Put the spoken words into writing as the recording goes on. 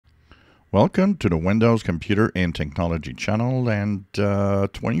Welcome to the Windows Computer and Technology channel, and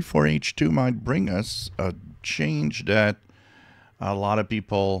 24H2 might bring us a change that a lot of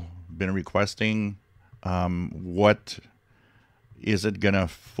people been requesting. What is it going to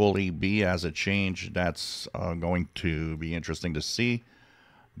fully be as a change? That's going to be interesting to see.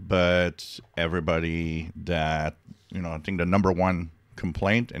 But everybody that, I think the number one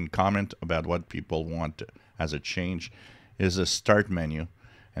complaint and comment about what people want as a change is a start menu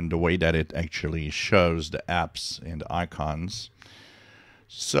and the way that it actually shows the apps and icons.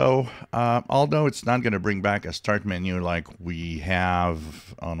 So although it's not going to bring back a start menu like we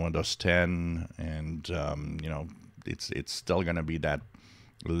have on Windows 10, and it's still going to be that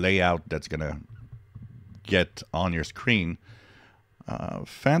layout that's going to get on your screen.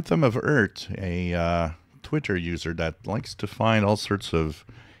 Phantom of Earth, a Twitter user that likes to find all sorts of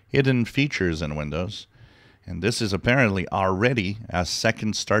hidden features in Windows, and this is apparently already a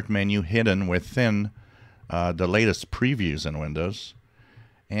second start menu hidden within the latest previews in Windows.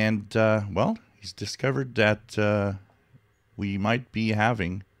 And, well, he's discovered that we might be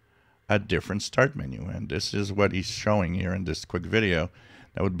having a different start menu. And this is what he's showing here in this quick video.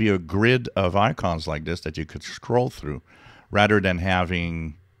 That would be a grid of icons like this that you could scroll through, rather than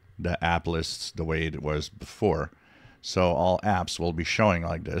having the app lists the way it was before. So all apps will be showing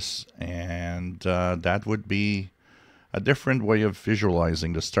like this, and that would be a different way of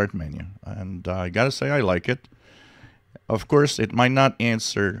visualizing the start menu. And I gotta say, I like it. Of course, it might not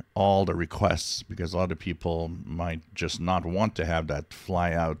answer all the requests, because a lot of people might just not want to have that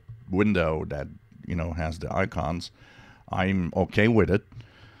fly out window that has the icons. I'm okay with it,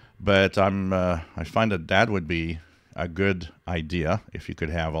 but I find that would be a good idea if you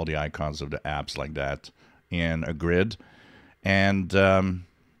could have all the icons of the apps like that in a grid, and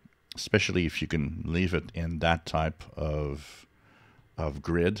especially if you can leave it in that type of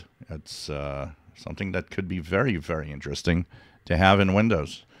grid. It's something that could be very, very interesting to have in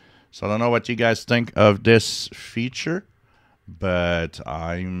Windows. So I don't know what you guys think of this feature, but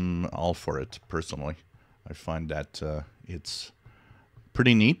I'm all for it personally. I find that it's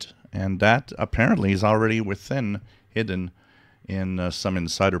pretty neat, and that apparently is already hidden in some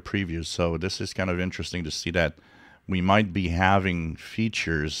insider previews. So this is kind of interesting to see that we might be having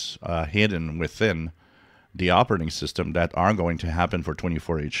features hidden within the operating system that are going to happen for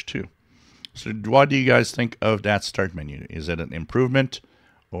 24H2. So what do you guys think of that start menu? Is it an improvement,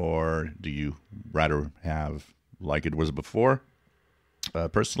 or do you rather have like it was before?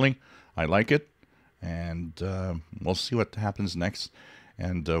 Personally, I like it, and we'll see what happens next.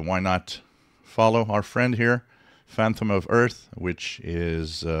 And why not follow our friend here, Phantom of Earth, which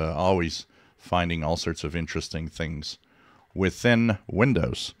is always finding all sorts of interesting things within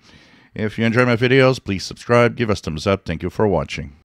Windows. If you enjoy my videos, please subscribe, give us thumbs up. Thank you for watching.